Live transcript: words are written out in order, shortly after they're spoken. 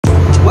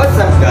What's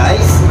up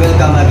guys?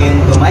 Welcome again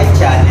to my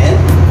channel.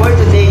 For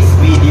today's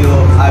video,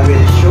 I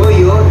will show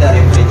you the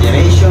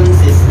refrigeration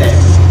system,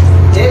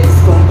 its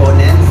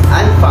components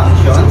and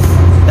functions,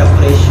 the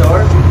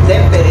pressure,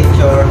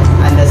 temperature,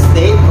 and the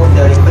state of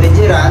the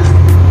refrigerant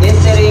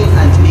entering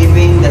and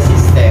leaving the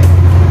system.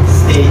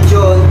 Stay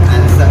tuned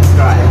and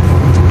subscribe.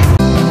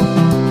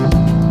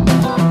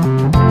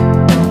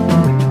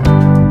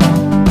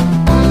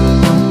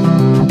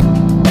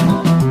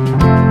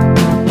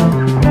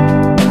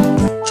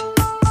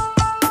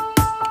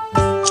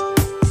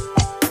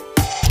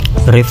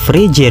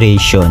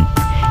 Refrigeration.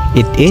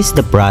 It is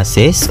the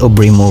process of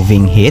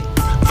removing heat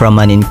from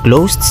an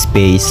enclosed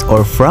space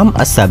or from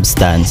a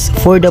substance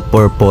for the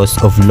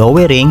purpose of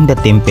lowering the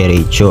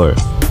temperature.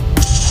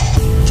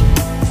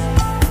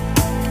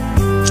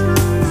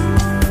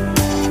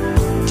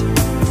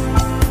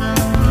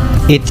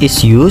 It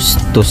is used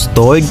to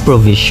store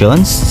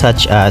provisions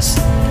such as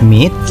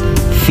meat,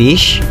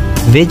 fish,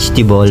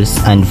 vegetables,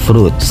 and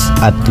fruits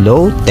at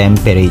low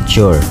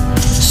temperature,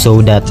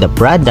 so that the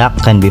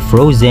product can be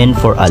frozen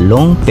for a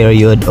long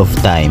period of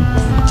time,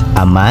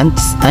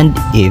 months and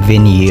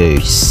even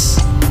years.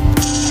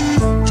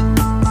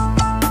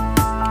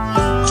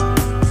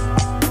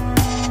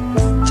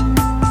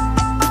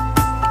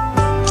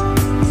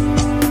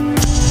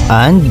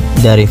 And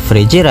the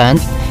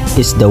refrigerant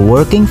is the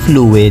working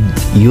fluid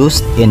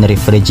used in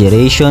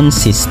refrigeration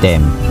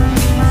system.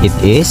 It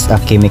is a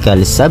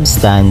chemical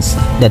substance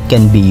that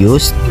can be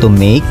used to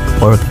make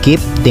or keep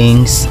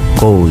things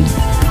cold.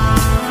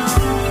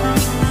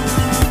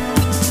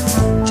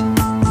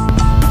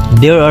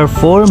 There are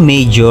four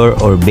major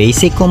or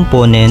basic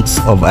components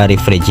of a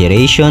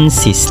refrigeration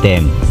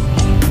system: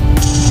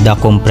 the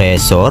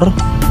compressor,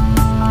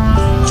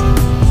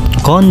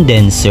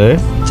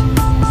 condenser,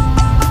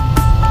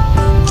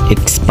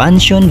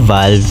 expansion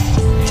valve,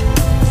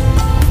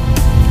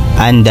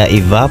 and the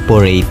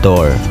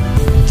evaporator.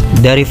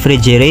 The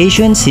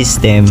refrigeration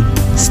system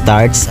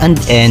starts and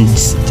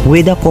ends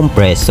with a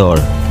compressor,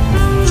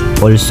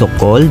 also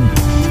called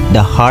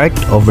the heart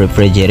of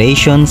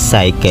refrigeration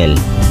cycle.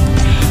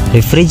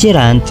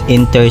 Refrigerant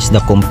enters the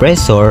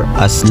compressor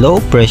as low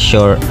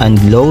pressure and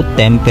low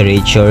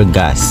temperature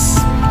gas,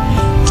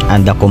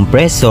 and the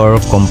compressor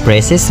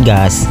compresses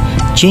gas,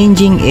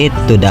 changing it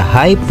to the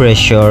high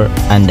pressure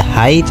and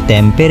high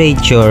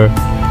temperature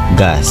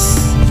gas.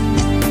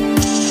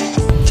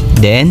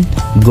 Then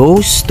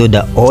goes to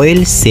the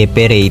oil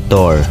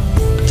separator.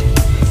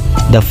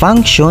 The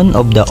function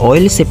of the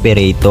oil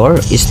separator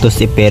is to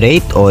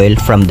separate oil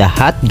from the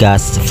hot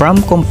gas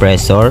from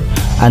compressor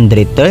and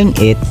return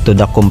it to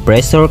the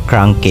compressor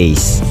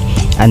crankcase.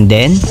 And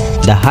then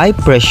the high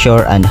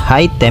pressure and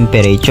high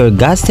temperature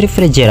gas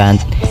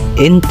refrigerant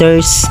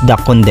enters the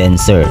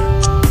condenser.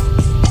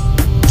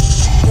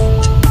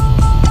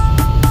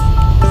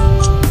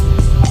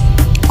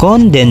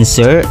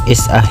 Condenser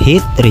is a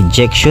heat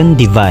rejection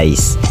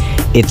device.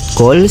 It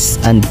cools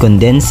and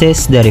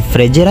condenses the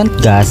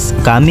refrigerant gas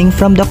coming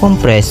from the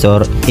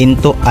compressor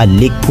into a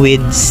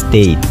liquid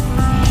state.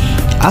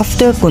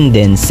 After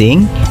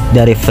condensing,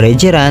 the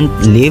refrigerant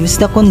leaves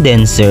the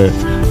condenser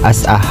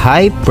as a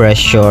high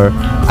pressure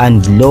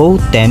and low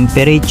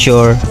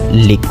temperature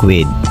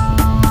liquid.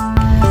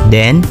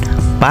 Then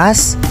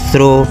pass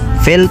through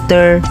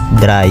filter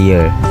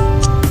dryer.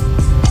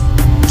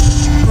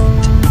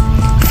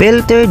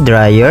 Filter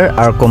dryer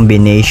are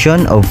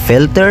combination of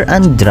filter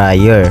and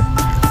dryer.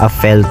 A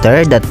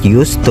filter that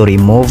used to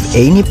remove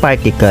any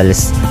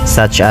particles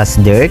such as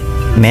dirt,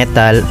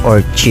 metal,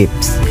 or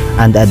chips,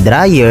 and a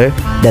dryer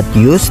that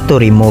used to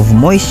remove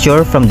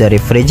moisture from the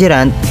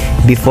refrigerant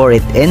before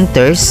it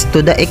enters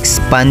to the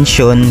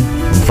expansion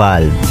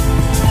valve.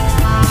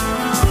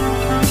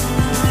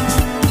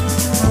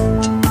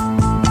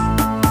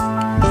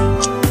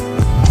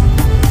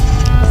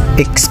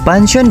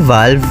 Expansion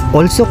valve,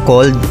 also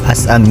called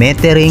as a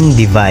metering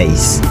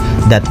device,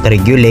 that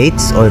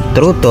regulates or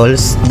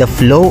throttles the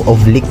flow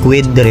of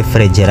liquid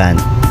refrigerant,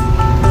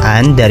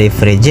 and the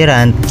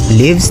refrigerant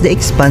leaves the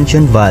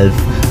expansion valve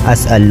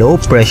as a low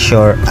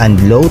pressure and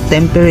low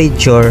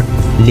temperature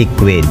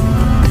liquid.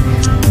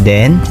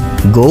 Then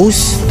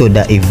goes to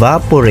the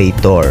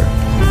evaporator,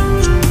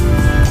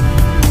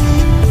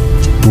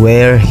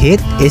 where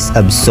heat is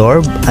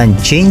absorbed and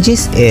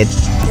changes it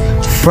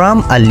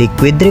from a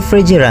liquid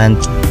refrigerant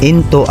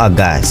into a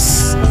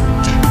gas,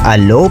 a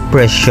low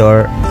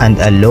pressure and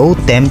a low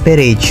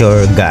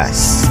temperature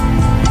gas.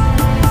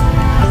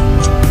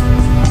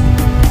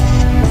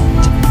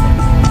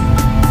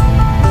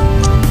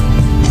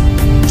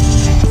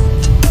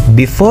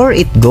 Before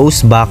it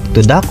goes back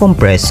to the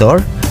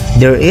compressor,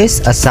 there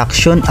is a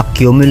suction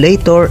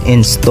accumulator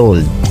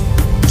installed.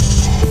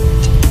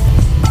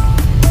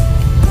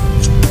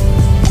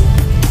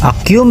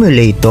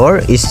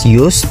 Accumulator is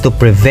used to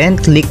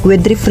prevent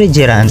liquid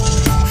refrigerant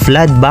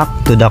flood back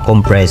to the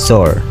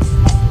compressor.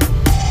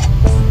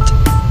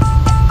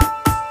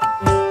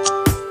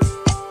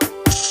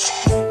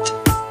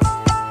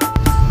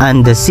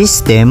 And the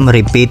system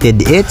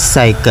repeated its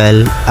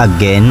cycle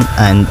again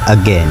and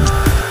again.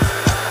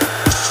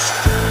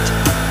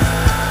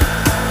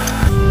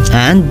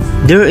 And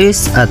there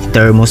is a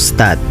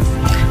thermostat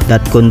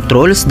that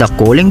controls the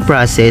cooling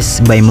process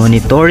by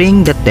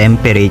monitoring the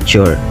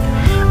temperature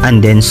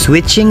and then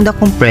switching the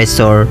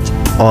compressor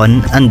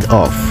on and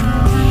off.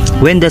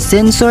 When the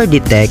sensor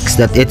detects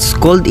that it's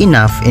cold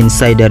enough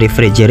inside the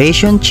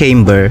refrigeration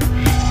chamber,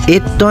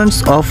 it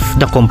turns off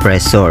the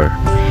compressor.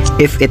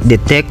 If it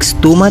detects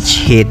too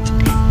much heat,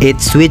 it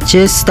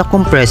switches the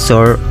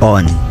compressor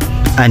on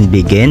and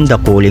begin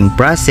the cooling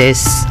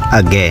process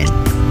again.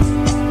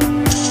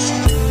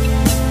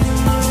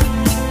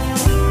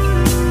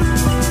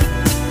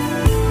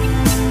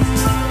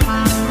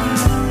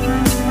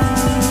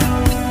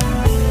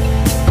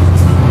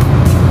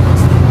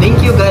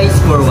 Thank you guys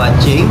for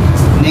watching.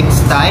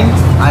 Next time,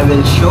 I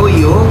will show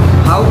you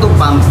how to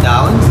pump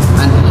down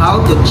and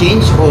how to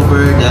change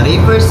over the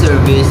reverse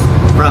service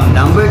from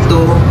number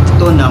 2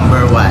 to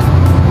number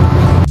 1.